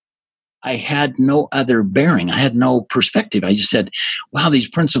I had no other bearing. I had no perspective. I just said, wow, these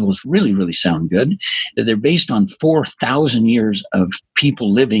principles really, really sound good. They're based on 4,000 years of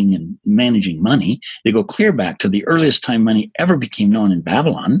people living and managing money. They go clear back to the earliest time money ever became known in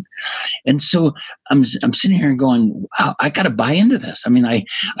Babylon. And so I'm sitting here going, wow, I got to buy into this. I mean,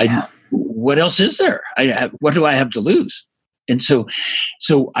 what else is there? What do I have to lose? And so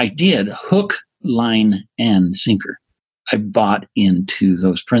I did hook, line, and sinker. I bought into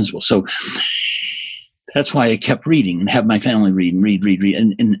those principles. So that's why I kept reading and have my family read.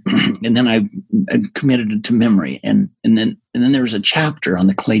 And then I committed it to memory. And then there was a chapter on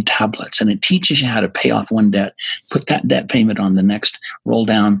the clay tablets, and it teaches you how to pay off one debt, put that debt payment on the next, roll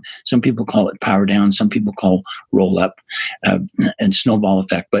down. Some people call it power down. Some people call roll up, and snowball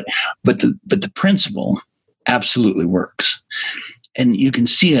effect. But the principle absolutely works. And you can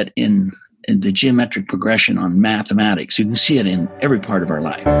see it in the geometric progression on mathematics. You can see it in every part of our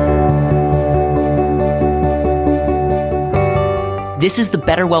life. This is the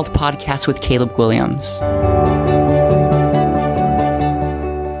Better Wealth Podcast with Caleb Williams.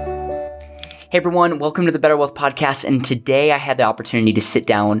 Hey everyone, welcome to the Better Wealth Podcast. And today I had the opportunity to sit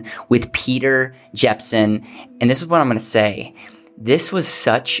down with Peter Jepson. And this is what I'm going to say. This was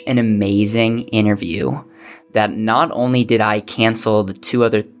such an amazing interview that not only did I cancel the two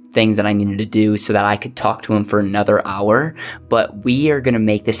other things that I needed to do so that I could talk to him for another hour, but we are going to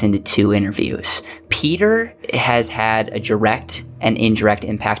make this into two interviews. Peter has had a direct and indirect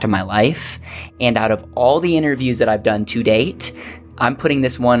impact on my life. And out of all the interviews that I've done to date, I'm putting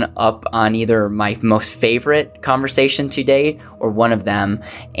this one up on either my most favorite conversation to date or one of them.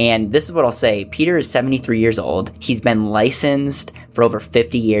 And this is what I'll say. Peter is 73 years old. He's been licensed for over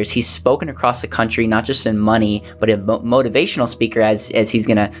 50 years. He's spoken across the country, not just in money, but a motivational speaker, as he's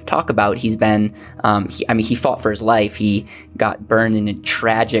going to talk about. He's been, he fought for his life. He got burned in a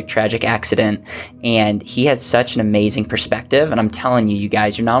tragic accident. And he has such an amazing perspective. And I'm telling you, you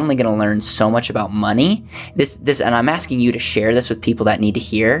guys, you're not only going to learn so much about money, and I'm asking you to share this with people that need to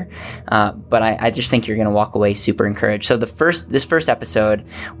hear, but I just think you're going to walk away super encouraged. So this first episode,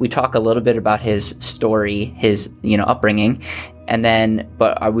 we talk a little bit about his story, his upbringing,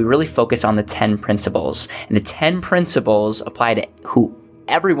 but we really focus on the 10 principles, and the 10 principles apply to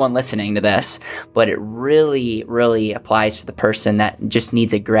everyone listening to this, but it really, really applies to the person that just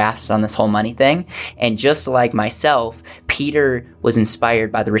needs a grasp on this whole money thing. And just like myself, Peter was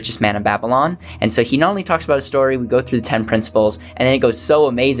inspired by The Richest Man in Babylon. And so he not only talks about a story, we go through the 10 principles, and then it goes so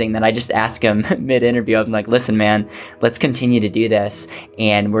amazing that I just ask him mid-interview, I'm like, listen, man, let's continue to do this.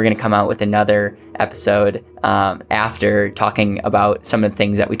 And we're going to come out with another episode after talking about some of the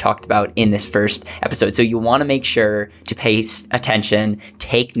things that we talked about in this first episode. So you want to make sure to pay attention,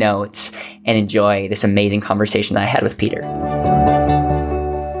 take notes, and enjoy this amazing conversation that I had with Peter.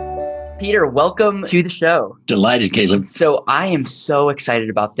 Peter, welcome to the show. Delighted, Caleb. So I am so excited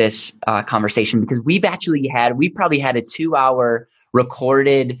about this conversation because we probably had a 2-hour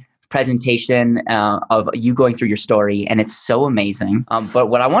recorded presentation of you going through your story, and it's so amazing. But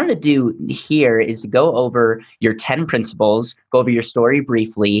what I wanted to do here is to go over your 10 principles, go over your story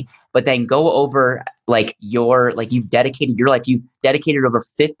briefly, but then go over you've dedicated over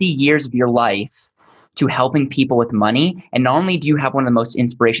 50 years of your life to helping people with money. And not only do you have one of the most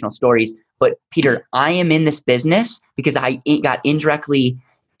inspirational stories, but Peter, I am in this business because I got indirectly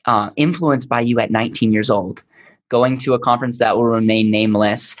influenced by you at 19 years old, going to a conference that will remain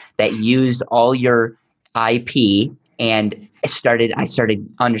nameless that used all your IP, and I started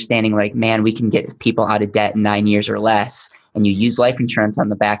understanding man, we can get people out of debt in 9 years or less. And you use life insurance on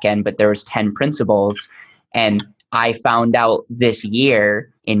the back end, but there was 10 principles. And I found out this year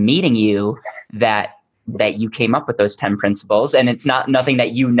in meeting you that you came up with those 10 principles, and it's nothing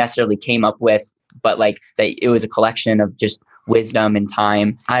that you necessarily came up with, but that it was a collection of just wisdom and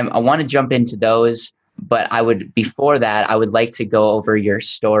time. I want to jump into those, but before that, I would like to go over your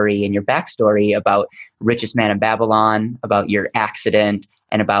story and your backstory about Richest Man in Babylon, about your accident,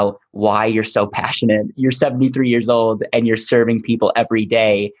 and about why you're so passionate. You're 73 years old and you're serving people every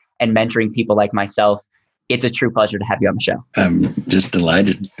day and mentoring people like myself. It's a true pleasure to have you on the show. I'm just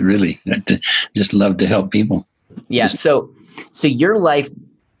delighted, really. Just love to help people. Yeah. So your life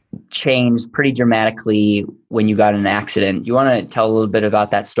changed pretty dramatically when you got in an accident. You want to tell a little bit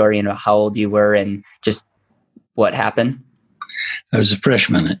about that story and how old you were and just what happened? I was a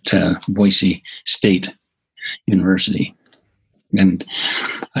freshman at Boise State University, and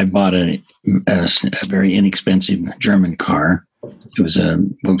I bought a very inexpensive German car. It was a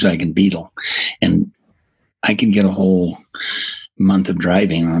Volkswagen Beetle, and I could get a whole month of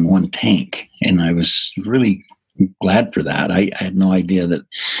driving on one tank. And I was really glad for that. I had no idea that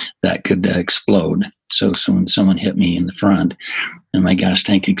that could explode. So when someone hit me in the front and my gas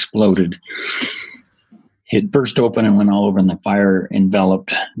tank exploded, it burst open and went all over, and the fire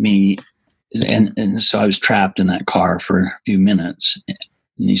enveloped me. And so I was trapped in that car for a few minutes.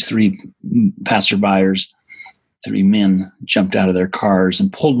 And these three passerbyers, three men, jumped out of their cars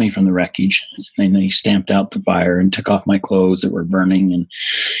and pulled me from the wreckage. And they stamped out the fire and took off my clothes that were burning. And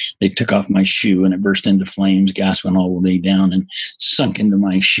they took off my shoe, and it burst into flames. Gas went all the way down and sunk into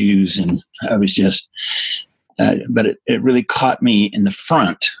my shoes. And I was just, but it really caught me in the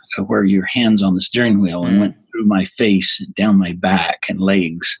front of where your hand's on the steering wheel and went through my face, down my back and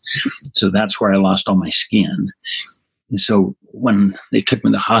legs. So that's where I lost all my skin. And so when they took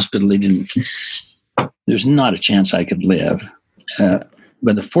me to the hospital, there's not a chance I could live.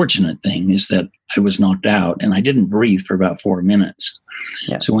 But the fortunate thing is that I was knocked out and I didn't breathe for about 4 minutes.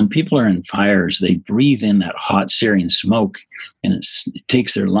 Yeah. So when people are in fires, they breathe in that hot Syrian smoke, and it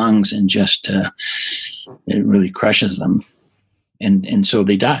takes their lungs and just it really crushes them. And so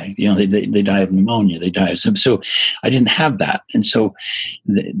they die. They die of pneumonia. They die of some. So I didn't have that, and so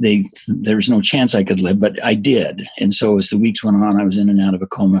there was no chance I could live, but I did. And so as the weeks went on, I was in and out of a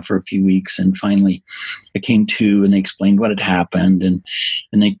coma for a few weeks, and finally I came to, and they explained what had happened, and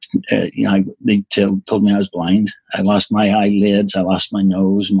they told me I was blind. I lost my eyelids, I lost my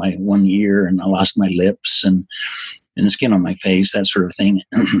nose, my one ear, and I lost my lips and the skin on my face, that sort of thing,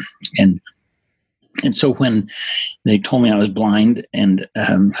 And so when they told me I was blind and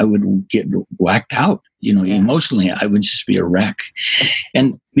I would get whacked out, emotionally, I would just be a wreck.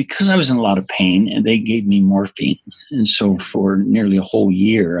 And because I was in a lot of pain, and they gave me morphine. And so for nearly a whole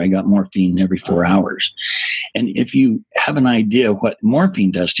year, I got morphine every 4 hours. And if you have an idea what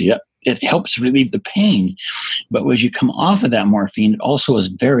morphine does to you, it helps relieve the pain. But as you come off of that morphine, it also is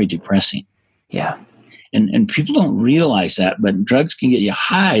very depressing. Yeah. And people don't realize that, but drugs can get you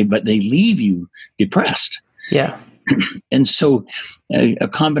high, but they leave you depressed. Yeah. And so a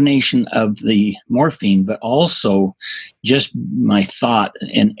combination of the morphine, but also just my thought,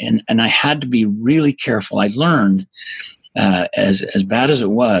 and I had to be really careful. I learned, as bad as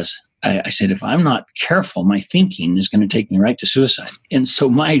it was, I said, if I'm not careful, my thinking is going to take me right to suicide. And so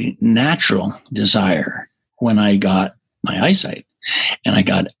my natural desire when I got my eyesight, and I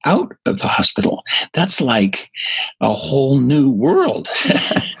got out of the hospital, that's like a whole new world.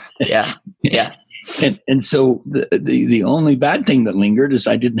 Yeah. Yeah. And so the only bad thing that lingered is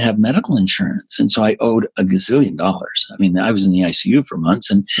I didn't have medical insurance. And so I owed $1 gazillion. I mean, I was in the ICU for months,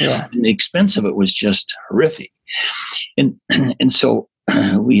 and the expense of it was just horrific. And so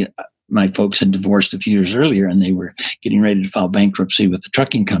my folks had divorced a few years earlier, and they were getting ready to file bankruptcy with the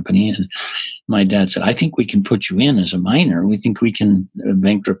trucking company. And my dad said, I think we can put you in as a minor. We think we can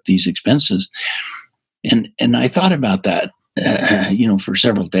bankrupt these expenses. And I thought about that, for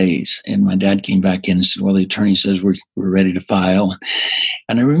several days. And my dad came back in and said, well, the attorney says we're ready to file.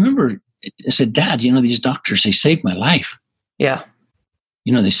 And I remember I said, Dad, these doctors, they saved my life. Yeah.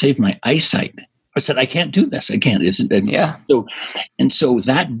 They saved my eyesight. I said, I can't do this. I can't. Yeah. So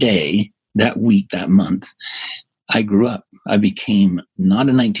that day, that week, that month, I grew up. I became not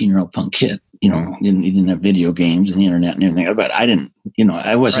a 19-year-old punk kid. Didn't have video games and the internet and everything. But I didn't.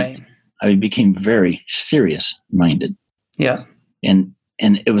 I wasn't. Right. I became very serious-minded. Yeah. And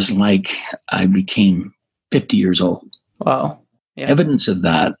it was like I became 50 years old. Wow. Yeah. Evidence of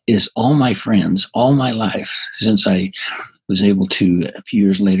that is all my friends, all my life, since I was able to, a few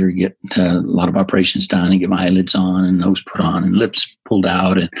years later, get a lot of operations done and get my eyelids on and nose put on and lips pulled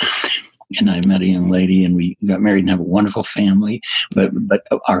out. And I met a young lady, and we got married and have a wonderful family. But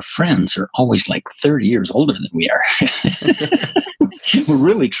our friends are always like 30 years older than we are.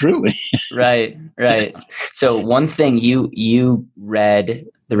 Really, truly. Right. So one thing, you read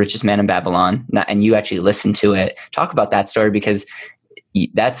The Richest Man in Babylon, and you actually listened to it. Talk about that story, because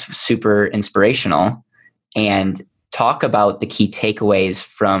that's super inspirational. And talk about the key takeaways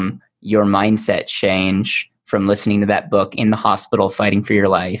from your mindset change from listening to that book in the hospital, fighting for your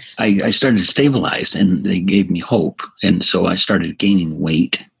life. I started to stabilize, and they gave me hope. And so I started gaining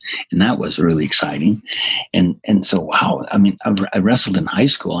weight, and that was really exciting. And so, wow, I mean, I wrestled in high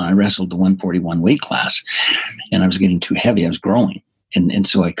school, and I wrestled the 141 weight class, and I was getting too heavy. I was growing. And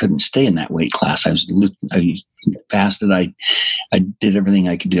so I couldn't stay in that weight class. I fasted. I did everything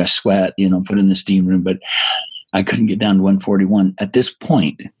I could do. I sweat, put in the steam room, but I couldn't get down to 141. At this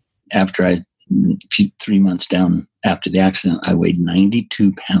point, after 3 months down after the accident, I weighed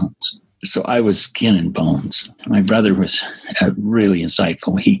 92 pounds. So I was skin and bones. My brother was really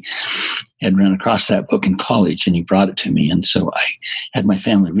insightful. had run across that book in college, and he brought it to me. And so I had my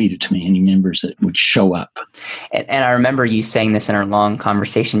family read it to me, any members that would show up. And I remember you saying this in our long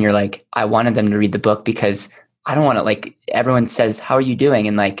conversation. You're like, I wanted them to read the book because I don't want to, like, everyone says, how are you doing?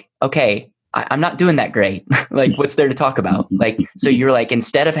 And like, okay, I'm not doing that great. Like, what's there to talk about? Like, so you're like,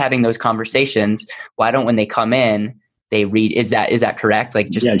 instead of having those conversations, why don't, when they come in, they read? Is that correct? Like,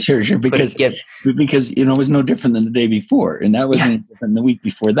 just sure. Because it was no different than the day before, and that wasn't different than the week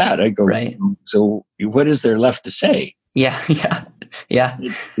before that. I go, right. So what is there left to say? Yeah.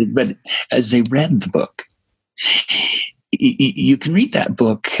 But as they read the book, you can read that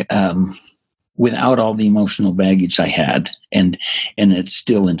book without all the emotional baggage I had, and it's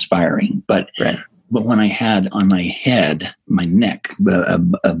still inspiring. But when I had on my head, my neck,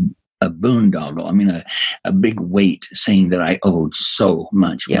 a boondoggle, I mean, a big weight saying that I owed so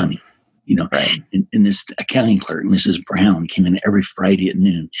much money, and this accounting clerk, Mrs. Brown, came in every Friday at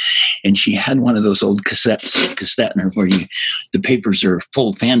noon, and she had one of those old cassettes where the papers are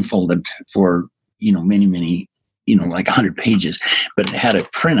fan folded for, many, like 100 pages, but it had a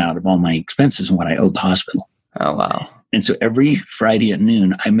printout of all my expenses and what I owed the hospital. Oh, wow. And so every Friday at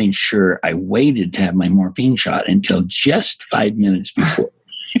noon, I made sure I waited to have my morphine shot until just 5 minutes before.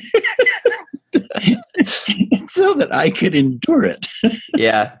 So that I could endure it.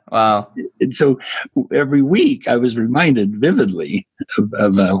 Yeah. Wow. And so every week I was reminded vividly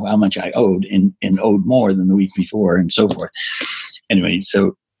of how much I owed and owed more than the week before and so forth. Anyway,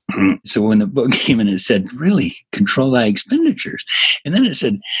 so when the book came in, it said, really control thy expenditures. And then it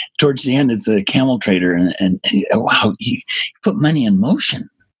said towards the end, it's the camel trader and wow, you put money in motion.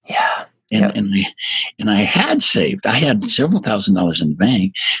 Yeah. And I had saved. I had several $1,000s in the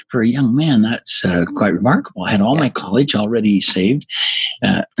bank. For a young man, that's quite remarkable. I had all my college already saved.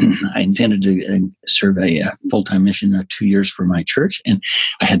 I intended to serve a full-time mission 2 years for my church, and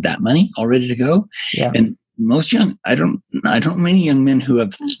I had that money all ready to go. Yeah. And I don't know many young men who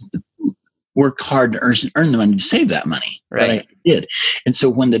have worked hard to earn the money to save that money. Right. But I did. And so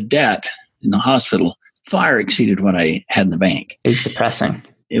when the debt in the hospital far exceeded what I had in the bank, it was depressing.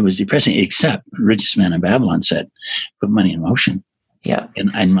 It was depressing, except the richest man in Babylon said, put money in motion. Yeah.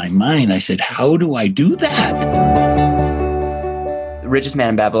 And in my mind, I said, how do I do that? The Richest Man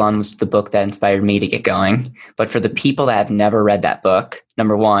in Babylon was the book that inspired me to get going. But for the people that have never read that book,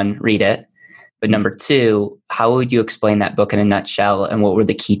 number one, read it. But number two, how would you explain that book in a nutshell? And what were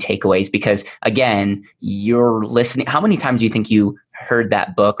the key takeaways? Because again, you're listening. How many times do you think you heard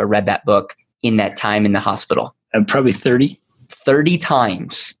that book or read that book in that time in the hospital? Probably 30. 30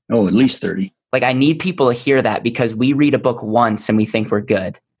 times. Oh, at least 30. Like, I need people to hear that, because we read a book once and we think we're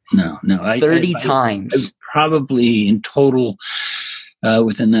good. No. 30 times. Probably in total,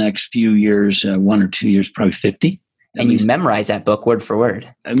 within the next few years, 1 or 2 years, probably 50. And you memorize that book word for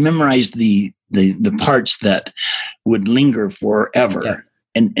word. I memorized the parts that would linger forever. Yeah.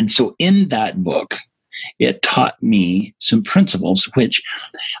 And so in that book, it taught me some principles which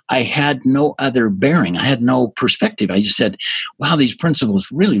I had no other bearing. I had no perspective. I just said, wow, these principles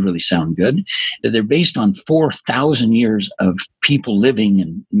really, really sound good. They're based on 4,000 years of people living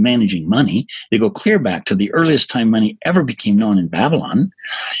and managing money. They go clear back to the earliest time money ever became known in Babylon.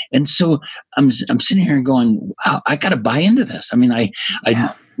 And so I'm sitting here going, wow, I got to buy into this. I mean,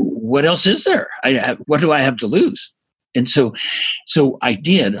 what else is there? What do I have to lose? And so I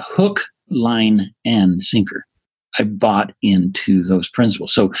did, hook, line, and sinker. I bought into those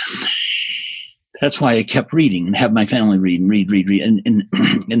principles. So that's why I kept reading and have my family read. And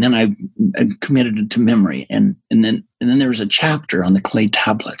then I committed it to memory. And then there was a chapter on the clay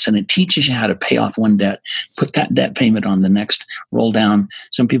tablets, and it teaches you how to pay off one debt, put that debt payment on the next, roll down.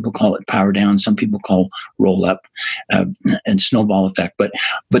 Some people call it power down. Some people call roll up, and snowball effect. But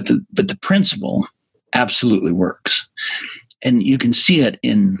the principle absolutely works. And you can see it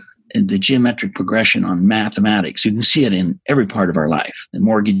in the geometric progression on mathematics. You can see it in every part of our life. The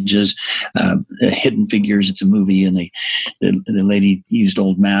mortgages, Hidden Figures, it's a movie, and the lady used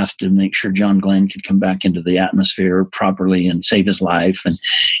old math to make sure John Glenn could come back into the atmosphere properly and save his life,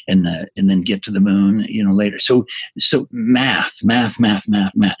 and then get to the moon, later. So math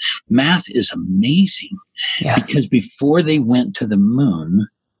is amazing. Yeah. Because before they went to the moon,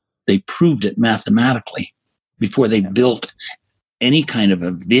 they proved it mathematically before they built any kind of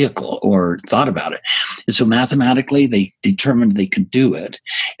a vehicle or thought about it. And so mathematically, they determined they could do it,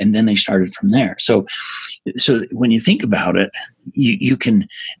 and then they started from there. So when you think about it, you can,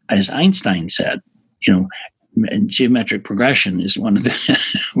 as Einstein said, And geometric progression is one of the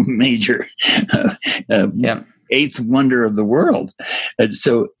major eighth wonder of the world. And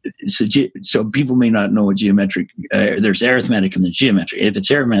so people may not know what geometric. There's arithmetic and the geometric. If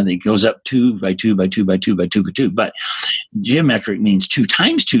it's arithmetic, it goes up 2 by 2 by 2 by 2 by 2 by 2. But geometric means 2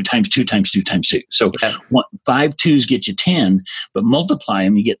 times 2 times 2 times 2 times 2. So 5 2s get you 10, but multiply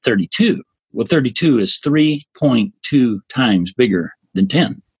them, you get 32. Well, 32 is 3.2 times bigger than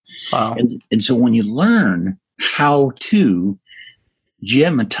 10. Wow. And so when you learn how to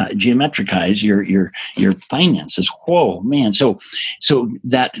geometricize your finances, whoa, man. So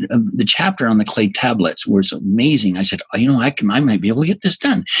that the chapter on the clay tablets was amazing. I said, I might be able to get this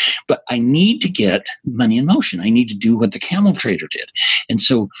done, but I need to get money in motion. I need to do what the camel trader did. And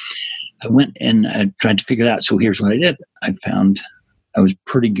so I went and I tried to figure that out. So here's what I did. I found I was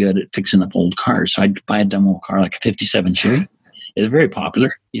pretty good at fixing up old cars. So I'd buy a dumb old car, like a 57 Chevy. It's very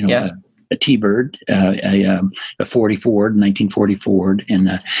popular, a T-Bird, a 40 Ford, 1940 Ford, and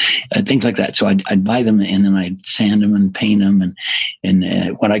things like that. So I'd buy them, and then I'd sand them and paint them, and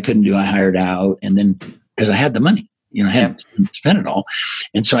what I couldn't do, I hired out. And then, because I had the money, I hadn't spent it all.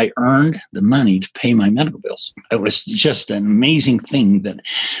 And so I earned the money to pay my medical bills. It was just an amazing thing that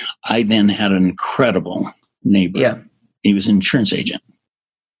I then had an incredible neighbor. Yeah. He was an insurance agent.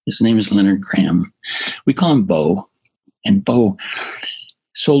 His name is Leonard Graham. We call him Bo. And Bo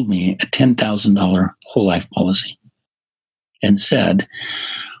sold me a $10,000 whole life policy and said,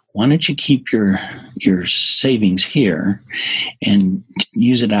 why don't you keep your savings here and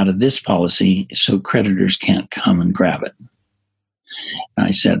use it out of this policy so creditors can't come and grab it? And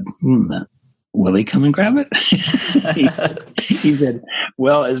I said, will he come and grab it? he said,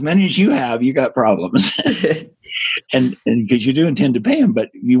 well, as many as you have, you got problems. and because you do intend to pay him, but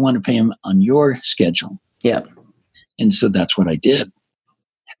you want to pay him on your schedule. Yeah. And so that's what I did.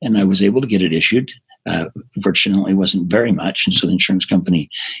 And I was able to get it issued. Fortunately, it wasn't very much. And so the insurance company,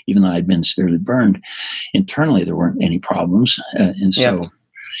 even though I'd been severely burned, internally there weren't any problems.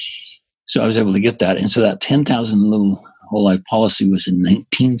 So I was able to get that. And so that 10,000 little whole life policy was in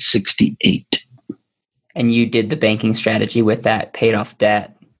 1968. And you did the banking strategy with that, paid off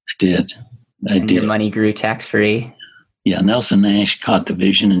debt. I did. Your money grew tax-free. Yeah, Nelson Nash caught the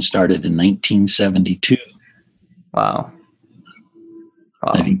vision and started in 1972. Wow.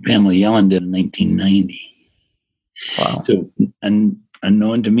 I think Pamela Yellen did in 1990. Wow. So,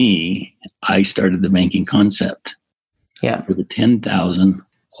 unknown to me, I started the banking concept with a 10,000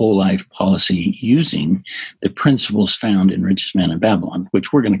 whole life policy using the principles found in Richest Man in Babylon,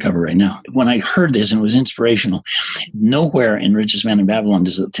 which we're going to cover right now. When I heard this, and it was inspirational, nowhere in Richest Man in Babylon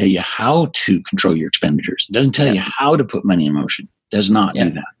does it tell you how to control your expenditures. It doesn't tell you how to put money in motion. It does not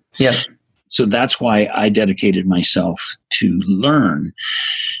do that. Yeah. So that's why I dedicated myself to learn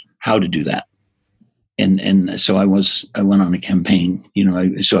how to do that. And so I went on a campaign,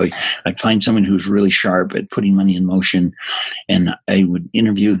 I'd find someone who's really sharp at putting money in motion, and I would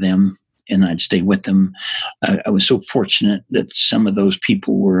interview them and I'd stay with them. I was so fortunate that some of those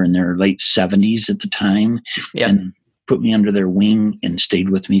people were in their late 70s at the time and put me under their wing and stayed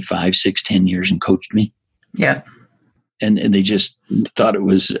with me 5, 6, 10 years and coached me. Yeah. And they just thought it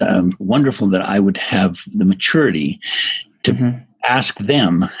was wonderful that I would have the maturity to ask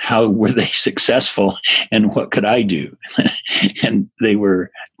them how were they successful and what could I do. And they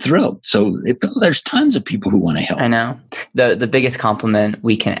were thrilled. So there's tons of people who want to help. I know. The biggest compliment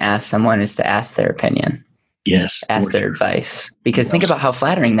we can ask someone is to ask their opinion. Yes. Ask their advice. Because think about how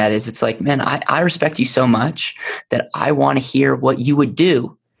flattering that is. It's like, man, I respect you so much that I want to hear what you would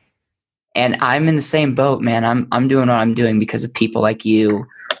do. And I'm in the same boat, man. I'm doing what I'm doing because of people like you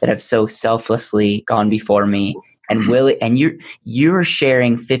that have so selflessly gone before me. And you're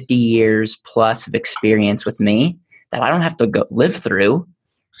sharing 50 years plus of experience with me that I don't have to go live through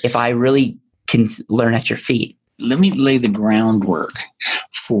if I really can learn at your feet. Let me lay the groundwork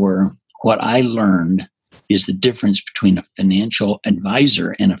for what I learned is the difference between a financial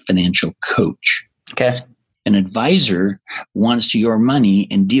advisor and a financial coach. Okay. An advisor wants your money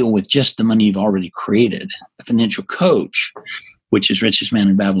and deal with just the money you've already created. A financial coach, which is Richest Man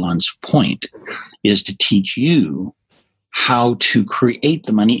in Babylon's point, is to teach you how to create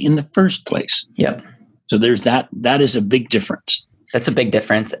the money in the first place. Yep. So there's that. That is a big difference. That's a big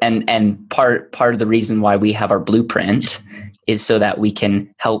difference. And part of the reason why we have our blueprint is so that we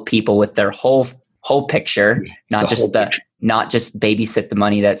can help people with their whole picture, not just babysit the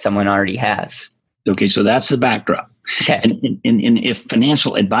money that someone already has. Okay, so that's the backdrop. Okay. And if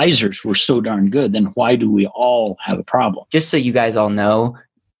financial advisors were so darn good, then why do we all have a problem? Just so you guys all know,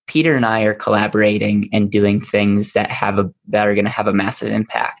 Peter and I are collaborating and doing things that are going to have a massive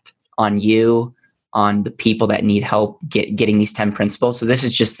impact on you, on the people that need help getting these 10 principles. So this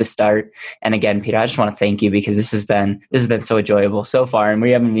is just the start. And again, Peter, I just want to thank you because this has been so enjoyable so far, and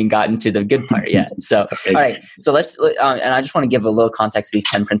we haven't even gotten to the good part yet. So, okay. All right. So let's, and I just want to give a little context to these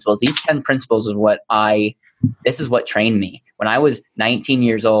 10 principles. These 10 principles is this is what trained me. When I was 19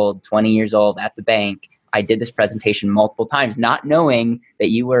 years old, 20 years old at the bank, I did this presentation multiple times, not knowing that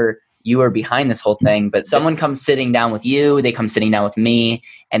you were behind this whole thing, but someone comes sitting down with you, they come sitting down with me,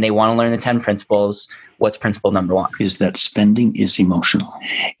 and they want to learn the 10 principles. What's principle number 1? Is that spending is emotional.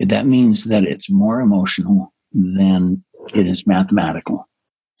 That means that it's more emotional than it is mathematical.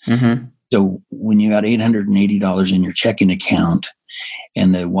 Mm-hmm. So when you got $880 in your checking account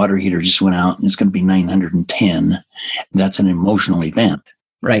and the water heater just went out and it's going to be $910, that's an emotional event.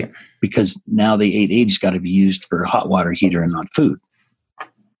 Right. Because now the $880's got to be used for a hot water heater and not food.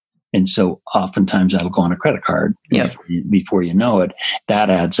 And so oftentimes that'll go on a credit card. Yep. Before you know it, that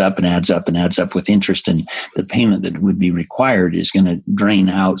adds up and adds up and adds up with interest. And the payment that would be required is going to drain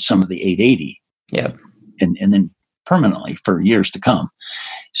out some of the $880. Yep. And then permanently for years to come.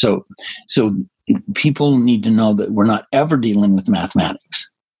 So people need to know that we're not ever dealing with mathematics.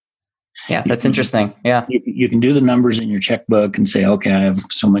 Yeah, that's interesting. Yeah. You can do the numbers in your checkbook and say, okay, I have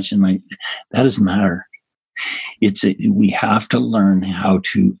so much in my, that doesn't matter. We have to learn how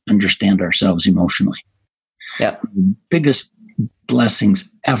to understand ourselves emotionally. Yeah. The biggest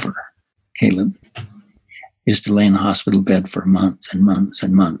blessings ever, Caleb, is to lay in the hospital bed for months and months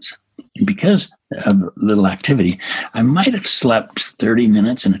and months. And because of little activity, I might have slept 30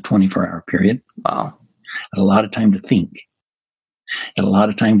 minutes in a 24-hour period. Wow. I had a lot of time to think. I had a lot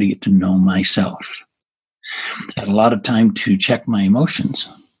of time to get to know myself. I had a lot of time to check my emotions.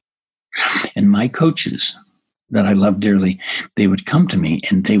 And my coaches that I love dearly, they would come to me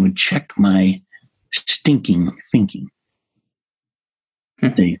and they would check my stinking thinking.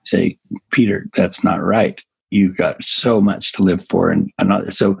 They say, Peter, that's not right. You got so much to live for. And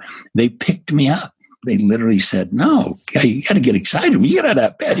so they picked me up. They literally said, no, you got to get excited. When you get out of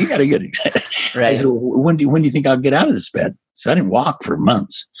that bed, you got to get excited. Right. I said, well, when do you think I'll get out of this bed? So I didn't walk for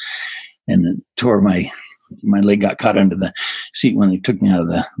months. And then tore my leg got caught under the seat when they took me out of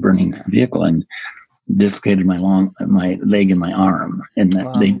the burning vehicle and dislocated my leg and my arm. And that,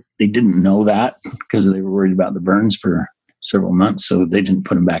 wow. They didn't know that because they were worried about the burns for several months. So they didn't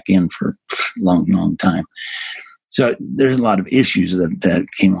put them back in for a long, long time. So there's a lot of issues that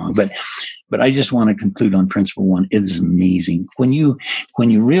came along. But I just want to conclude on principle 1. It is amazing. When you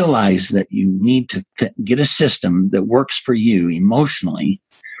realize that you need to get a system that works for you emotionally,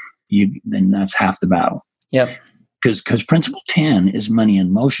 then that's half the battle. Yep. Because principle 10 is money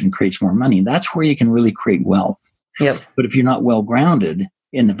in motion creates more money. That's where you can really create wealth. Yep. But if you're not well grounded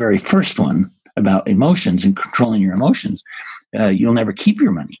in the very first one about emotions and controlling your emotions, you'll never keep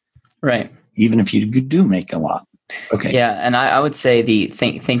your money. Right. Even if you do make a lot. Okay. Yeah, and I would say the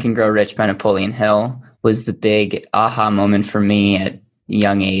Think and Grow Rich by Napoleon Hill was the big aha moment for me at a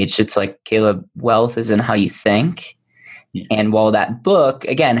young age. It's like, Caleb, wealth is in how you think. Yeah. And while that book,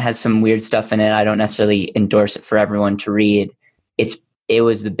 again, has some weird stuff in it, I don't necessarily endorse it for everyone to read. It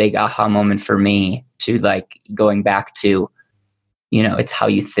was the big aha moment for me to like going back to, it's how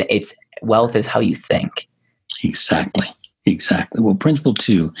you think. It's wealth is how you think. Exactly. Well, principle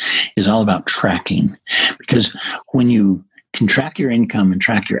 2 is all about tracking, because when you can track your income and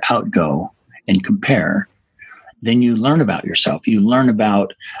track your outgo and compare, then you learn about yourself. You learn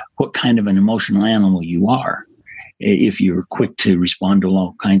about what kind of an emotional animal you are. If you're quick to respond to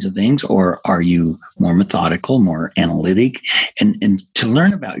all kinds of things, or are you more methodical, more analytic? And to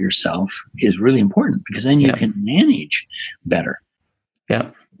learn about yourself is really important, because then you can manage better.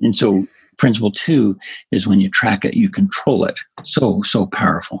 Yeah. And so principle 2 is when you track it, you control it. So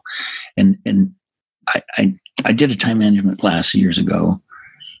powerful. And I did a time management class years ago,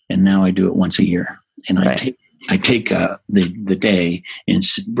 and now I do it once a year. And right. I take the day and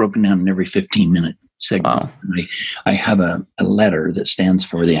it's broken down in every 15-minute segment. Wow. I have a letter that stands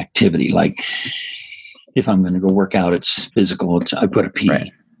for the activity. Like if I'm going to go work out, it's physical. I put a P.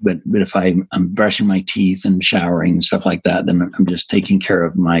 Right. But if I'm brushing my teeth and showering and stuff like that, then I'm just taking care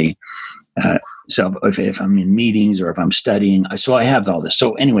of my self. If I'm in meetings or if I'm studying, so I have all this.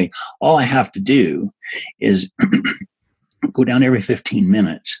 So anyway, all I have to do is go down every 15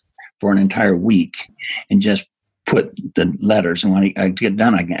 minutes for an entire week and just put the letters. And when I get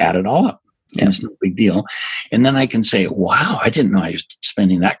done, I can add it all up. Yeah. It's no big deal. And then I can say, wow, I didn't know I was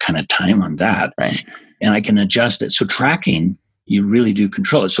spending that kind of time on that. Right. And I can adjust it. So tracking You really do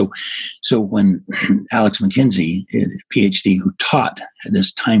control it. So when Alex McKenzie, PhD, who taught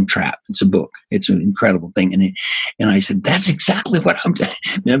this time trap, it's a book. It's an incredible thing. And I said, that's exactly what I'm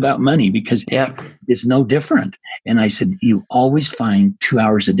doing about money, because it's no different. And I said, you always find 2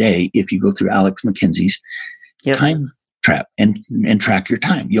 hours a day if you go through Alex McKenzie's time trap and track your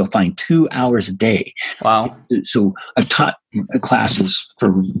time. You'll find 2 hours a day. Wow. So I've taught classes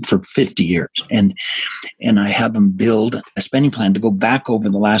for 50 years, and I have them build a spending plan to go back over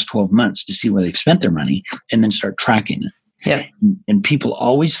the last 12 months to see where they've spent their money and then start tracking it. Yeah. And people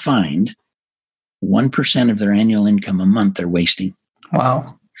always find 1% of their annual income a month they're wasting.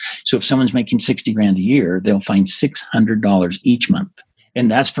 Wow. So if someone's making $60,000 a year, they'll find $600 each month. And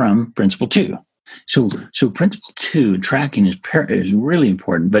that's from principle 2. So principle 2, tracking is really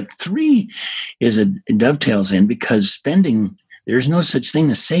important, but 3 it dovetails in, because spending, there's no such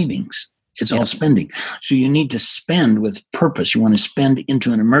thing as savings. It's all spending. So you need to spend with purpose. You want to spend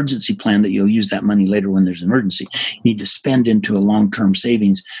into an emergency plan that you'll use that money later when there's an emergency. You need to spend into a long-term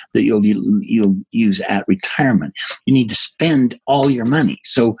savings that you'll use at retirement. You need to spend all your money.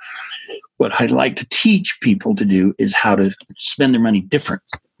 So what I'd like to teach people to do is how to spend their money different,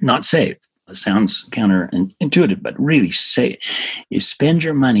 not save. It sounds counterintuitive, but really is spend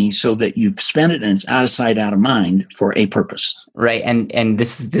your money so that you've spent it and it's out of sight, out of mind for a purpose. Right. And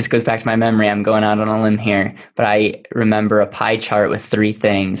this goes back to my memory. I'm going out on a limb here, but I remember a pie chart with 3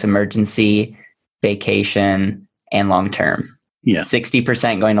 things: emergency, vacation, and long-term. Yeah.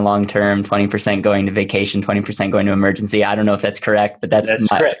 60% going to long-term, 20% going to vacation, 20% going to emergency. I don't know if that's correct, but that's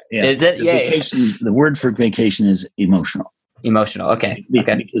correct. Yeah. Is it? Yeah. The word for vacation is emotional. Emotional. Okay.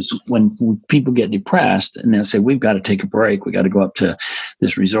 Because when people get depressed and they'll say, we've got to take a break, we got to go up to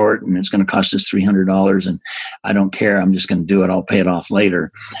this resort and it's going to cost us $300 and I don't care, I'm just going to do it, I'll pay it off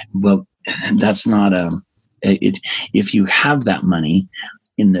later. Well, that's not if you have that money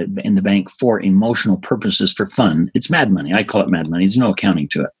in the bank for emotional purposes, for fun, it's mad money. I call it mad money. There's no accounting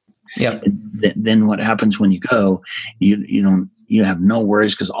to it. Yep. Then what happens when you go, you have no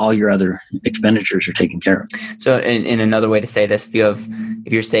worries because all your other expenditures are taken care of. So in another way to say this,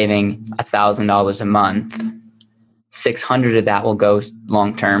 if you're saving $1,000 a month, 600 of that will go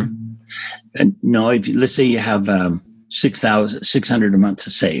long term. No, let's say you have 600 a month to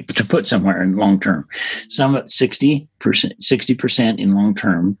save, to put somewhere in long term. Some 60% in long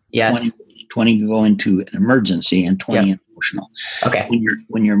term. Yes. 20 go into an emergency and 20 emotional. Okay.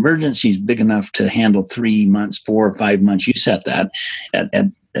 When your emergency is big enough to handle 3 months, 4 or 5 months, you set that at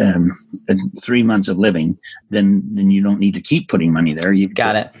 3 months of living, then you don't need to keep putting money there. You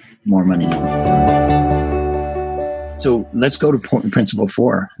got it. More money. So let's go to principle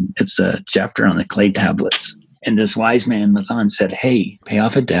 4. It's a chapter on the clay tablets. And this wise man, Mathan, said, hey, pay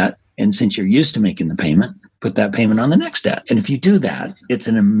off a debt. And since you're used to making the payment, put that payment on the next debt. And if you do that, it's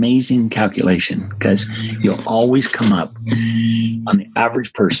an amazing calculation, because you'll always come up on the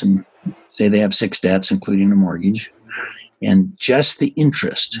average person, say they have 6 debts, including a mortgage, and just the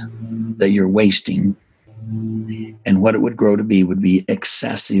interest that you're wasting and what it would grow to be would be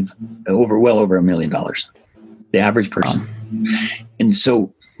excessive, well over $1 million, the average person. And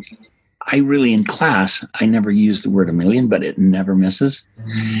so I really, in class, I never use the word $1 million, but it never misses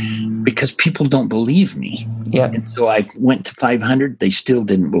because people don't believe me. Yeah. And so I went to 500. They still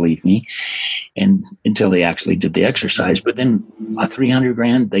didn't believe me, and until they actually did the exercise. But then a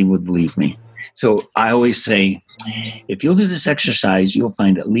 $300,000, they would believe me. So I always say, if you'll do this exercise, you'll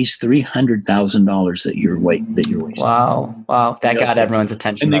find at least $300,000 that you're wasting. Wow. That got everyone's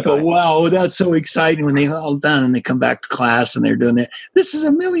attention. And they go, wow, that's so exciting when they're all done and they come back to class and they're doing that. This is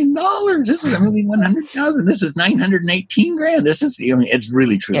 $1 million. This is $1,100,000. This is $918,000. This is, it's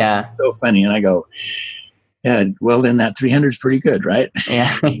really true. Yeah. It's so funny. And I go, yeah, well, then that 300 is pretty good, right?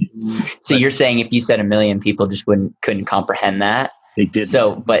 Yeah. So you're saying if you said $1 million, people just couldn't comprehend that? They did.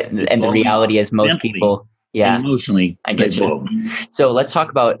 So, the reality is most people, emotionally, I get you. So let's talk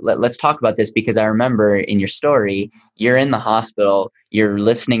about this, because I remember in your story, you're in the hospital, you're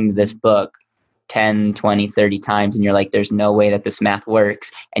listening to this book 10, 20, 30 times, and you're like, there's no way that this math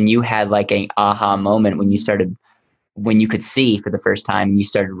works. And you had like an aha moment when you could see for the first time, and you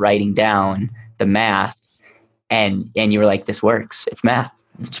started writing down the math, and you were like, this works. It's math.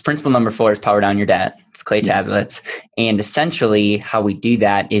 Principle number 4 is power down your debt. It's clay tablets. And essentially how we do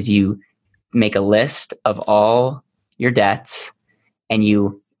that is you make a list of all your debts, and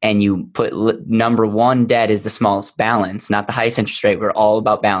you put number 1 debt is the smallest balance, not the highest interest rate. We're all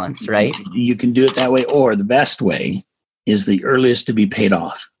about balance, right? You can do it that way, or the best way is the earliest to be paid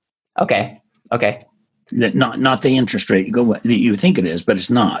off. Okay. Not the interest rate you think it is, but it's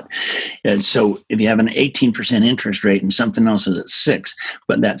not. And so if you have an 18% interest rate and something else is at 6%,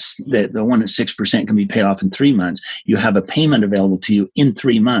 but that's the one at 6% can be paid off in 3 months, you have a payment available to you in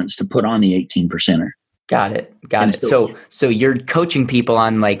 3 months to put on the 18%er. Got it. So you're coaching people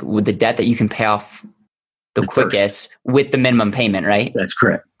on like with the debt that you can pay off the quickest with the minimum payment, right? That's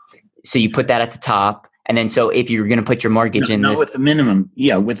correct. So you put that at the top. And then, so if you're going to put your mortgage in this, with the minimum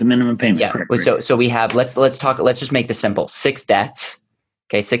payment. Yeah. Correct. So we have, let's just make this simple. 6 debts.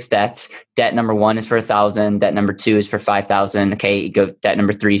 Okay. 6 debts. Debt number 1 is for 1,000. Debt number 2 is for 5,000. Okay. Debt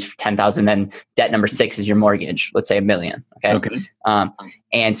number 3 is for 10,000. Then debt number 6 is your mortgage. Let's say $1 million. Okay.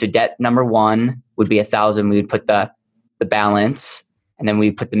 And so debt number 1 would be 1,000. We would put the balance, and then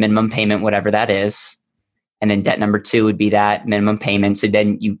we put the minimum payment, whatever that is. And then debt number 2 would be that minimum payment. So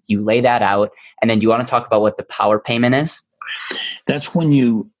then you lay that out. And then do you want to talk about what the power payment is? That's when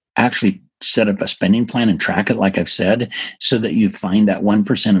you actually set up a spending plan and track it, like I've said, so that you find that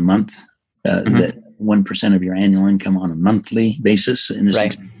 1% a month, that 1% of your annual income on a monthly basis in the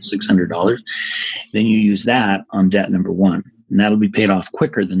 $600. Then you use that on debt number 1. And that'll be paid off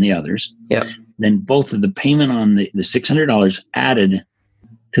quicker than the others. Yep. Then both of the payment on the $600 added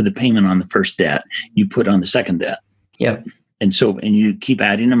to the payment on the first debt, you put on the second debt. Yep. And you keep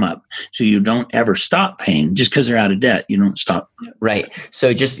adding them up. So you don't ever stop paying just because they're out of debt. You don't stop. Right.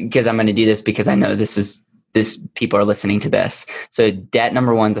 So just because I'm going to do this because I know this people are listening to this. So debt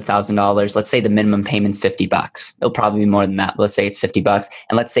number 1's $1,000. Let's say the minimum payment's $50. It'll probably be more than that. Let's say it's $50.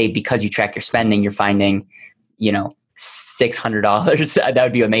 And let's say because you track your spending, you're finding, $600. That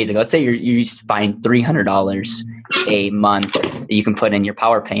would be amazing. Let's say you find $300 a month that you can put in your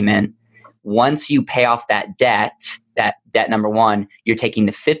power payment. Once you pay off that debt number 1, you're taking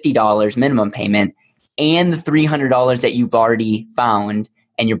the $50 minimum payment and the $300 that you've already found,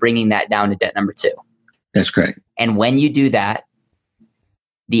 and you're bringing that down to debt number 2. That's correct. And when you do that,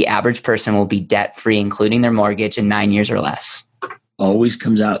 the average person will be debt free, including their mortgage, in 9 years or less. Always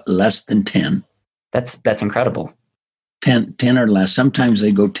comes out less than 10. That's incredible. 10 or less. Sometimes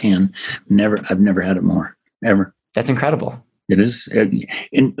they go 10. I've never had it more, ever. That's incredible. It is.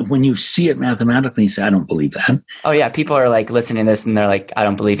 And when you see it mathematically, you say, I don't believe that. Oh yeah. People are like listening to this and they're like, I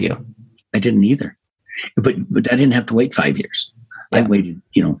don't believe you. I didn't either. But I didn't have to wait 5 years. Yeah. I waited,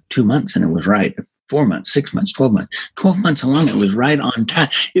 2 months and it was right. 4 months, 6 months, 12 months. 12 months along, it was right on time.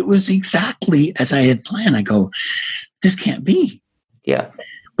 It was exactly as I had planned. I go, this can't be. Yeah.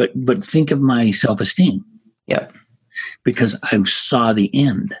 But think of my self-esteem. Yep. Because I saw the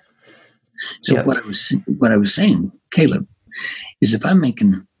end. So yep. what I was saying, Caleb, is if I'm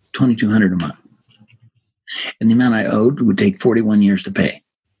making $2,200 a month, and the amount I owed would take 41 years to pay.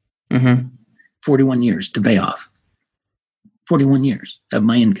 41 years to pay off. 41 years of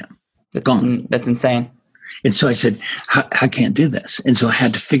my income. That's insane. And so I said, I can't do this. And so I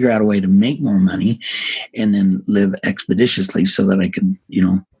had to figure out a way to make more money and then live expeditiously so that I could,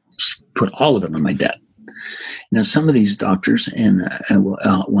 put all of it on my debt. Some of these doctors in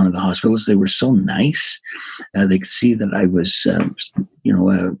one of the hospitals, they were so nice. They could see that I was,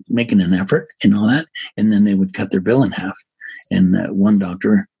 making an effort and all that. And then they would cut their bill in half. And one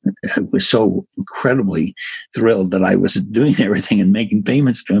doctor was so incredibly thrilled that I was doing everything and making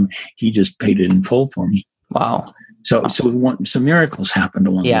payments to him. He just paid it in full for me. Wow. So some miracles happened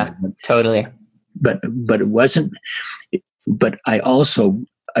along the way. Yeah, totally. But it wasn't. But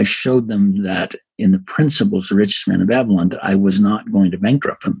I showed them that in the Principles of the Richest Man of Babylon that I was not going to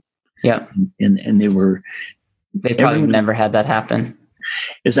bankrupt them. Yeah. And they probably never had that happen.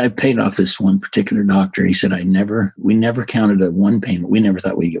 As I paid off this one particular doctor, he said, we never counted a one payment. We never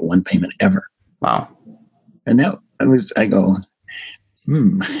thought we'd get one payment ever. Wow. And I go,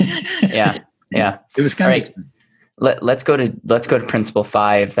 Yeah. Yeah. It was kind of. Let's go to Principle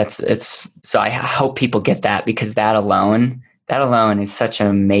 5. So I hope people get that, because that alone is such an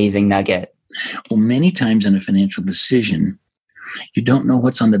amazing nugget. Well, many times in a financial decision, you don't know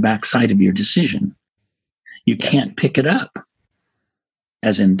what's on the backside of your decision. You can't pick it up.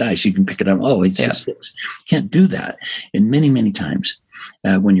 As in dice, you can pick it up. Oh, it's a 6. You can't do that. And many, many times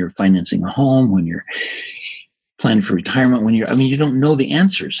when you're financing a home, when you're planning for retirement, you don't know the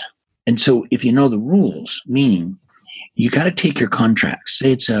answers. And so if you know the rules, meaning you got to take your contracts,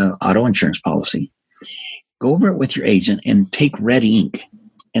 say it's an auto insurance policy, go over it with your agent and take red ink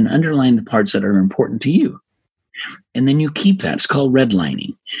and underline the parts that are important to you. And then you keep that. It's called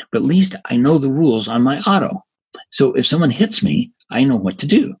redlining. But at least I know the rules on my auto. So if someone hits me, I know what to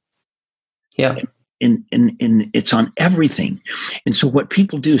do. Yeah. And it's on everything. And so what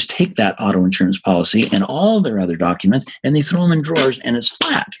people do is take that auto insurance policy and all their other documents and they throw them in drawers and it's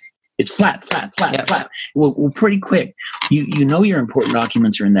flat. It's flat, Yep. flat. Well, pretty quick. You know your important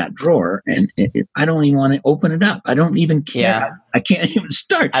documents are in that drawer, and I don't even want to open it up. I don't even care. Yeah. I can't even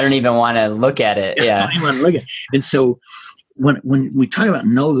start. I don't even want to look at it. I Yeah. don't even want to look at it. And so when we talk about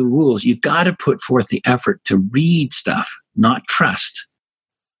know the rules, you got to put forth the effort to read stuff, not trust.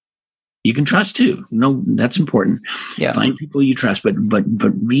 You can trust too. No, that's important. Yeah. Find people you trust, but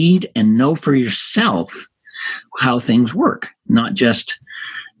read and know for yourself how things work, not just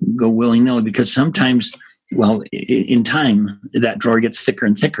go willy-nilly, because sometimes, well, in time, that drawer gets thicker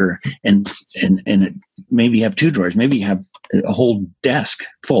and thicker, and it, maybe you have two drawers, maybe you have a whole desk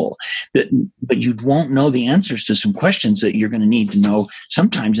full, but you won't know the answers to some questions that you're going to need to know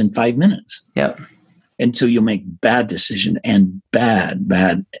sometimes in 5 minutes. Yep. And so you'll make bad decisions and bad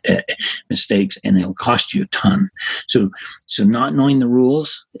mistakes, and it'll cost you a ton. So not knowing the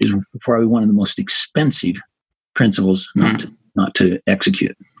rules is probably one of the most expensive principles not to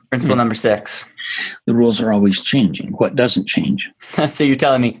execute. Principle number 6. The rules are always changing. What doesn't change? So you're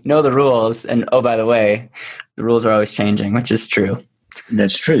telling me know the rules, and oh, by the way, the rules are always changing, which is true.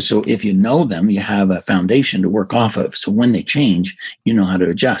 That's true. So if you know them, you have a foundation to work off of. So when they change, you know how to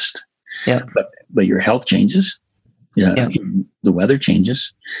adjust. Yeah. But your health changes. Yeah. The weather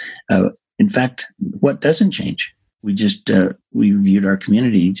changes. In fact, what doesn't change? We just we reviewed our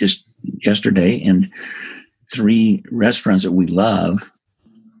community just yesterday, and 3 restaurants that we love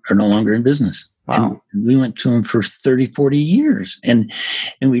are no longer in business. Wow. And we went to them for 30, 40 years. And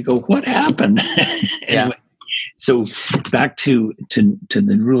we go, what happened? Anyway, so back to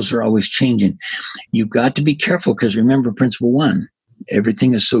the rules are always changing. You've got to be careful, because remember principle 1,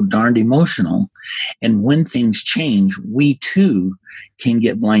 everything is so darned emotional. And when things change, we too can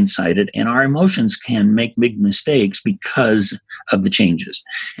get blindsided, and our emotions can make big mistakes because of the changes.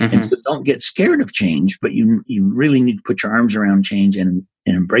 Mm-hmm. And so don't get scared of change, but you really need to put your arms around change and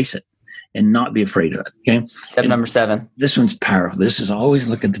embrace it and not be afraid of it. Okay. Step number 7. This one's powerful. This is always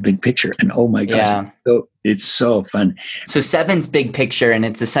look at the big picture, and oh my gosh, it's so fun. So 7's big picture, and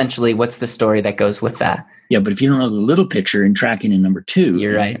it's essentially what's the story that goes with that. Yeah, but if you don't know the little picture and tracking in number 2,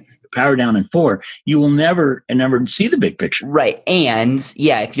 you're right. Power down in 4, you will never see the big picture. Right. And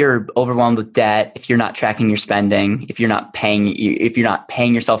if you're overwhelmed with debt, if you're not tracking your spending, if you're not paying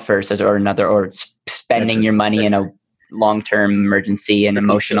yourself first or spending your money in a long-term emergency and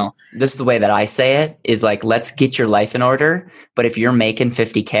emotional. This is the way that I say it is like, let's get your life in order. But if you're making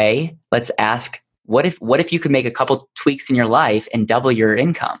 $50K, let's ask, what if you could make a couple tweaks in your life and double your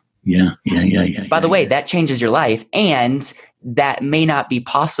income? Yeah. By the way, that changes your life. And that may not be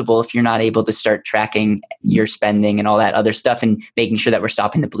possible if you're not able to start tracking your spending and all that other stuff and making sure that we're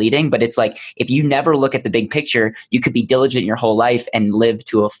stopping the bleeding. But it's like, if you never look at the big picture, you could be diligent your whole life and live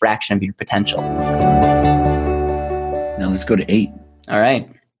to a fraction of your potential. Now let's go to 8. All right.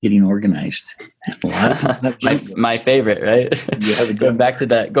 Getting organized. my favorite, right? Going back to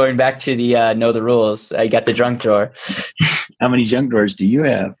the know the rules. I got the junk drawer. How many junk drawers do you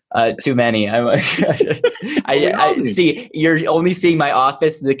have? Too many. I see. You're only seeing my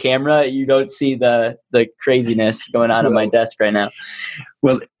office, the camera. You don't see the craziness going on my desk right now.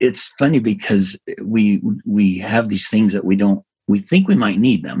 Well, it's funny because we have these things that we think we might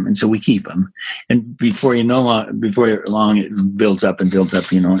need them, and so we keep them. And before long, it builds up, and all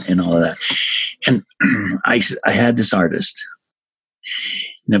of that. And I had this artist.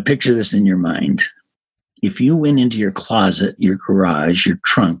 Now, picture this in your mind. If you went into your closet, your garage, your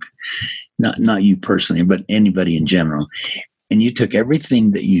trunk, not you personally, but anybody in general, and you took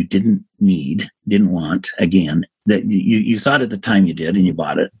everything that you didn't need, didn't want, again, that you thought at the time you did, and you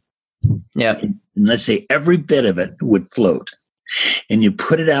bought it. Yeah. And let's say every bit of it would float, and you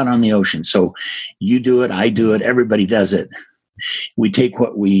put it out on the ocean. So you do it, I do it, everybody does it. We take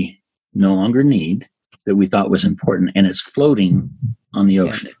what we no longer need that we thought was important, and it's floating on the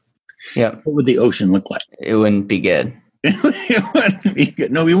ocean. Yeah. What would the ocean look like? It wouldn't be good. It wouldn't be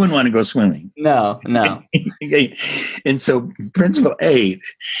good. No, we wouldn't want to go swimming. No. And so principle 8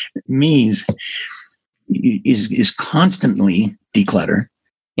 means is constantly declutter.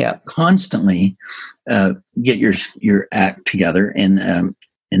 Yeah. Constantly get your act together and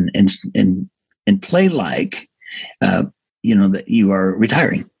play like that you are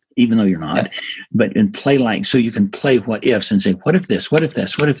retiring, even though you're not, but and play like, so you can play what ifs and say, what if this, what if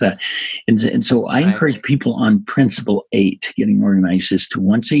this, what if that? And so I encourage people on principle 8, getting organized, is to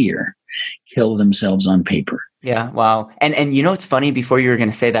once a year kill themselves on paper. Yeah. Wow. And it's funny, before you were going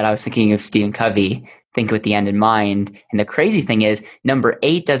to say that, I was thinking of Stephen Covey, think with the end in mind. And the crazy thing is number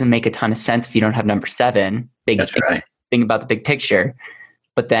 8 doesn't make a ton of sense if you don't have number 7. That's right. Think about the big picture.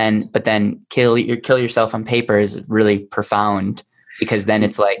 But then kill yourself on paper is really profound. Because then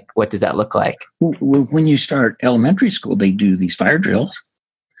it's like, what does that look like? When you start elementary school, they do these fire drills.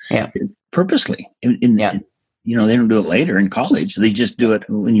 Yeah. Purposely. They don't do it later in college. They just do it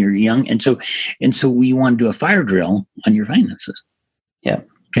when you're young. And so we want to do a fire drill on your finances. Yeah.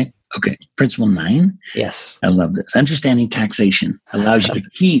 Okay. Principle 9. Yes. I love this. Understanding taxation allows you to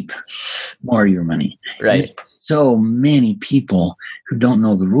keep more of your money. Right. So many people who don't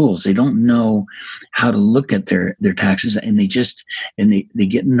know the rules. They don't know how to look at their taxes, and they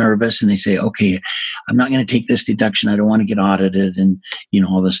get nervous and they say, okay, I'm not going to take this deduction. I don't want to get audited and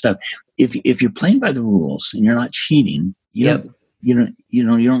all this stuff. If you're playing by the rules and you're not cheating, you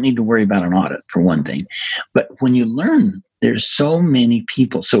don't need to worry about an audit, for one thing. But when you learn, there's so many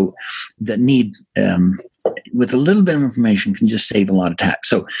people that need, with a little bit of information, can just save a lot of tax.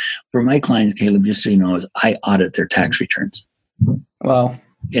 So for my clients, Caleb, just so you know, is I audit their tax returns. Wow.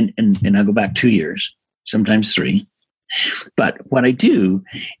 And I go back 2 years, sometimes 3. But what I do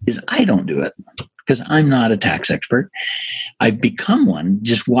is I don't do it because I'm not a tax expert. I've become one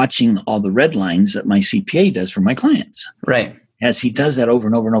just watching all the red lines that my CPA does for my clients. Right. As he does that over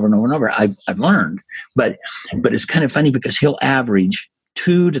and over and over and over and over, I've learned. But it's kind of funny because he'll average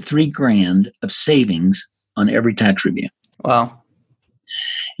 $2,000 to $3,000 of savings on every tax review. Wow.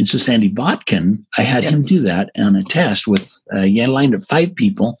 And so Sandy Botkin, I had him do that on a test with, he lined up 5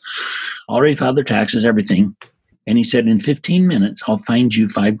 people, already filed their taxes, everything. And he said, in 15 minutes, I'll find you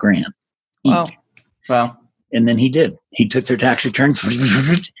 $5,000 each. Wow. And then he did. He took their tax returns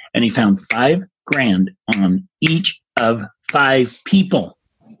and he found $5,000 on each of 5 people.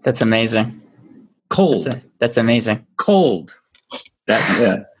 That's amazing. Cold. That's amazing. Cold.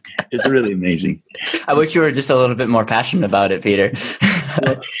 It's really amazing. I wish you were just a little bit more passionate about it, Peter.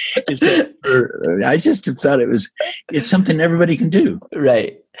 I just thought it's something everybody can do.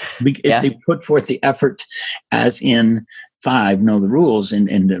 Right. If they put forth the effort, as in 5, know the rules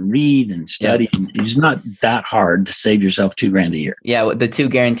and to read and study. Yeah. It's not that hard to save yourself $2,000 a year. Yeah. The 2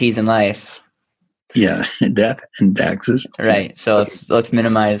 guarantees in life. Yeah, death and taxes. Right. So let's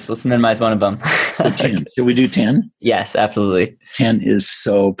minimize one of them. 10. Should we do 10? Yes, absolutely. 10 is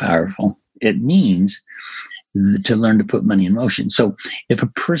so powerful. It means to learn to put money in motion. So if a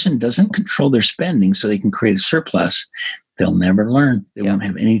person doesn't control their spending so they can create a surplus, they'll never learn. They won't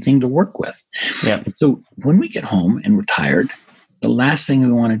have anything to work with. Yeah. So when we get home and we're tired, the last thing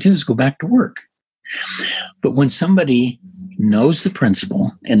we want to do is go back to work. But when somebody knows the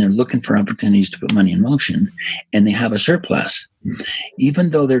principle and they're looking for opportunities to put money in motion and they have a surplus, even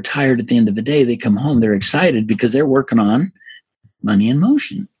though they're tired at the end of the day, they come home, they're excited because they're working on money in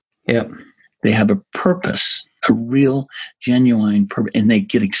motion. Yeah. They have a purpose, a real, genuine purpose, and they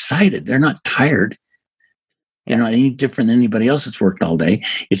get excited. They're not tired. They're not any different than anybody else that's worked all day.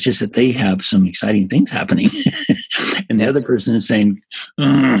 It's just that they have some exciting things happening. And the other person is saying,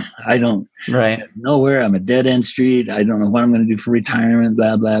 I don't nowhere. I'm a dead end street. I don't know what I'm going to do for retirement,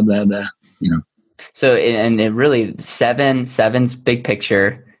 blah, blah, blah, blah. So, and it really, 7's big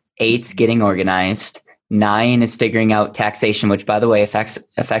picture, 8's getting organized, 9 is figuring out taxation, which, by the way,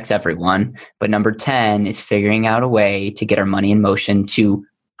 affects everyone. But number 10 is figuring out a way to get our money in motion to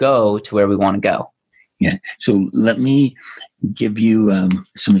go to where we want to go. Yeah. So let me give you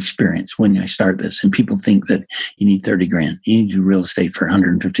some experience when I start this. And people think that you need $30,000. You need to do real estate for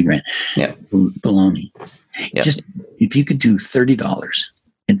 $150,000. Yeah. Baloney. Yep. Just if you could do $30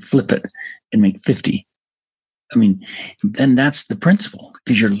 and flip it and make 50, I mean, then that's the principle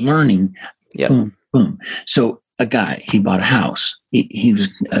because you're learning. Yep. Boom, boom. So a guy, he bought a house. He was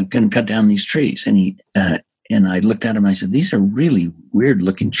going to cut down these trees, and I looked at him and I said, these are really weird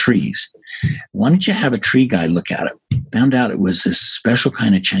looking trees. Why don't you have a tree guy look at it? Found out it was this special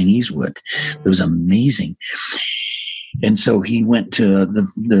kind of Chinese wood. It was amazing. And so he went to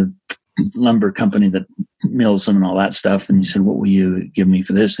the lumber company that mills them and all that stuff. And he said, what will you give me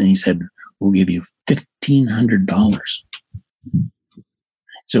for this? And he said, we'll give you $1,500.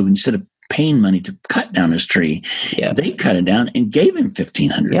 So instead of paying money to cut down his tree, they cut it down and gave him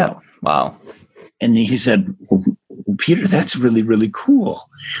 $1,500. Yeah. Wow. And he said, well, Peter, that's really, really cool.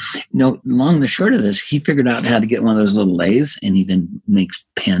 No, long and the short of this, he figured out how to get one of those little lathes, and he then makes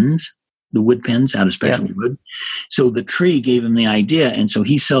pens, the wood pens out of special wood. So the tree gave him the idea, and so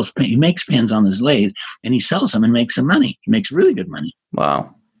he makes pens on this lathe, and he sells them and makes some money. He makes really good money.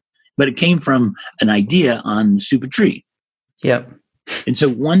 Wow. But it came from an idea on the stupid tree. Yep. And so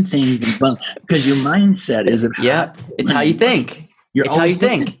one thing, because your mindset is it's how you think. It's how you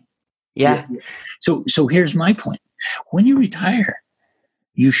think. Yeah. So here's my point. When you retire,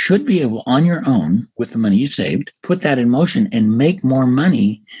 you should be able, on your own, with the money you saved, put that in motion and make more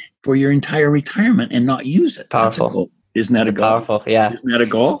money for your entire retirement and not use it. Powerful. Isn't that a goal? Powerful, yeah. Isn't that a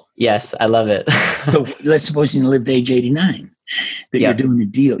goal? Yes, I love it. So let's suppose you live to age 89, that you're doing a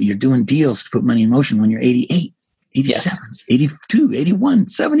deal. You're doing deals to put money in motion when you're 88, 87, 82, 81,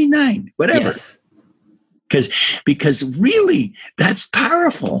 79, whatever. Yes. Because really, that's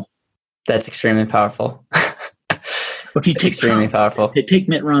powerful. That's extremely powerful. Okay, take extremely Trump. Powerful. Take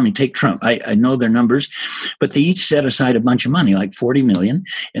Mitt Romney, take Trump. I know their numbers, but they each set aside a bunch of money, like $40 million,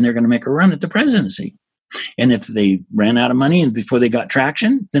 and they're going to make a run at the presidency. And if they ran out of money and before they got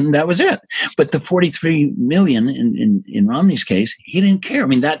traction, then that was it. But the $43 million in Romney's case, he didn't care. I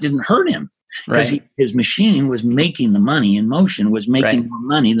mean, that didn't hurt him. Because his machine was making the money in motion, was making more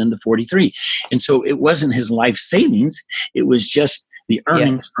money than the 43. And so it wasn't his life savings. It was just the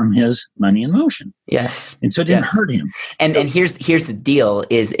earnings from his money in motion. Yes. And so it didn't hurt him. And here's the deal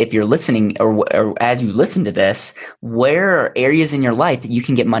is if you're listening or as you listen to this, where are areas in your life that you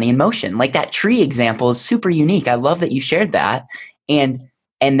can get money in motion? Like that tree example is super unique. I love that you shared that.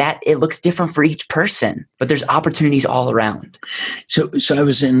 And that it looks different for each person, but there's opportunities all around. So I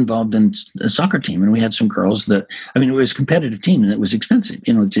was involved in a soccer team, and we had some girls it was a competitive team, and it was expensive,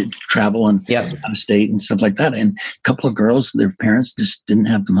 to travel and out of state and stuff like that. And a couple of girls, their parents just didn't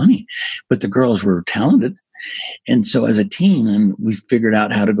have the money, but the girls were talented. And so as a team, and we figured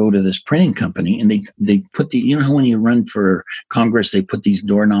out how to go to this printing company, and they put how when you run for Congress, they put these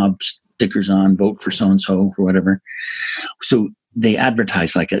doorknob stickers on, vote for so-and-so or whatever. So they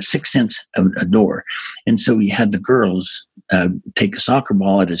advertised like at 6 cents a door. And so he had the girls take a soccer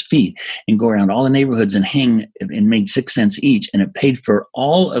ball at his feet and go around all the neighborhoods and hang and made 6 cents each. And it paid for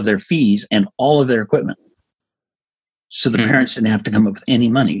all of their fees and all of their equipment. So the parents didn't have to come up with any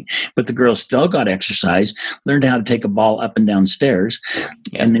money, but the girls still got exercise, learned how to take a ball up and down stairs,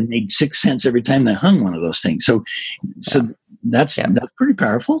 and they made 6 cents every time they hung one of those things. So that's pretty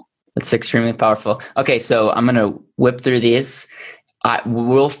powerful. That's extremely powerful. Okay, so I'm going to whip through these.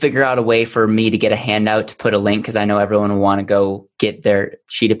 We'll figure out a way for me to get a handout to put a link because I know everyone will want to go get their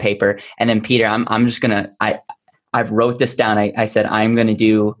sheet of paper. And then Peter, I'm just going to, I've wrote this down. I said, I'm going to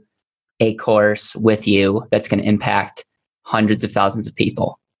do a course with you that's going to impact hundreds of thousands of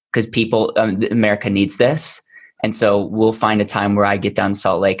people because America needs this. And so we'll find a time where I get down to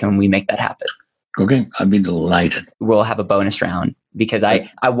Salt Lake and we make that happen. Okay, I'd be delighted. We'll have a bonus round because I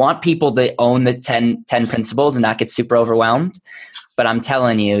want people to own the 10 principles and not get super overwhelmed. But I'm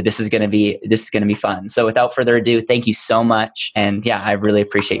telling you, this is going to be fun. So without further ado, thank you so much. And I really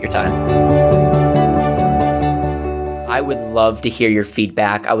appreciate your time. I would love to hear your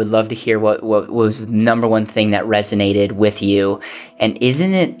feedback. I would love to hear what was the number one thing that resonated with you. And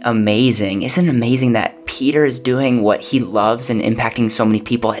isn't it amazing? Isn't it amazing that Peter is doing what he loves and impacting so many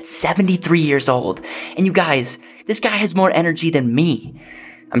people at 73 years old? And you guys, this guy has more energy than me.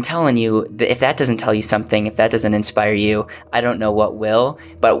 I'm telling you, if that doesn't tell you something, if that doesn't inspire you, I don't know what will.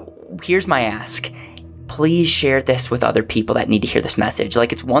 But here's my ask. Please share this with other people that need to hear this message.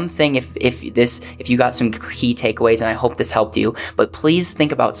 Like it's one thing if you got some key takeaways, and I hope this helped you, but please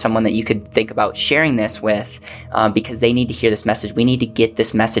think about someone that you could think about sharing this with because they need to hear this message. We need to get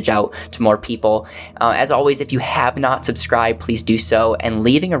this message out to more people. As always, if you have not subscribed, please do so. And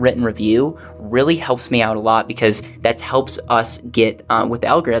leaving a written review really helps me out a lot because that helps us get with the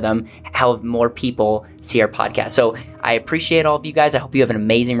algorithm, help more people see our podcast. So I appreciate all of you guys. I hope you have an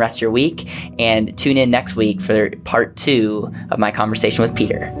amazing rest of your week and tune in next week for part 2 of my conversation with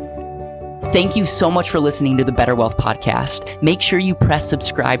Peter. Thank you so much for listening to the Better Wealth Podcast. Make sure you press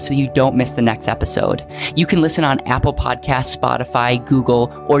subscribe so you don't miss the next episode. You can listen on Apple Podcasts, Spotify,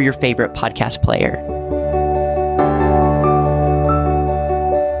 Google, or your favorite podcast player.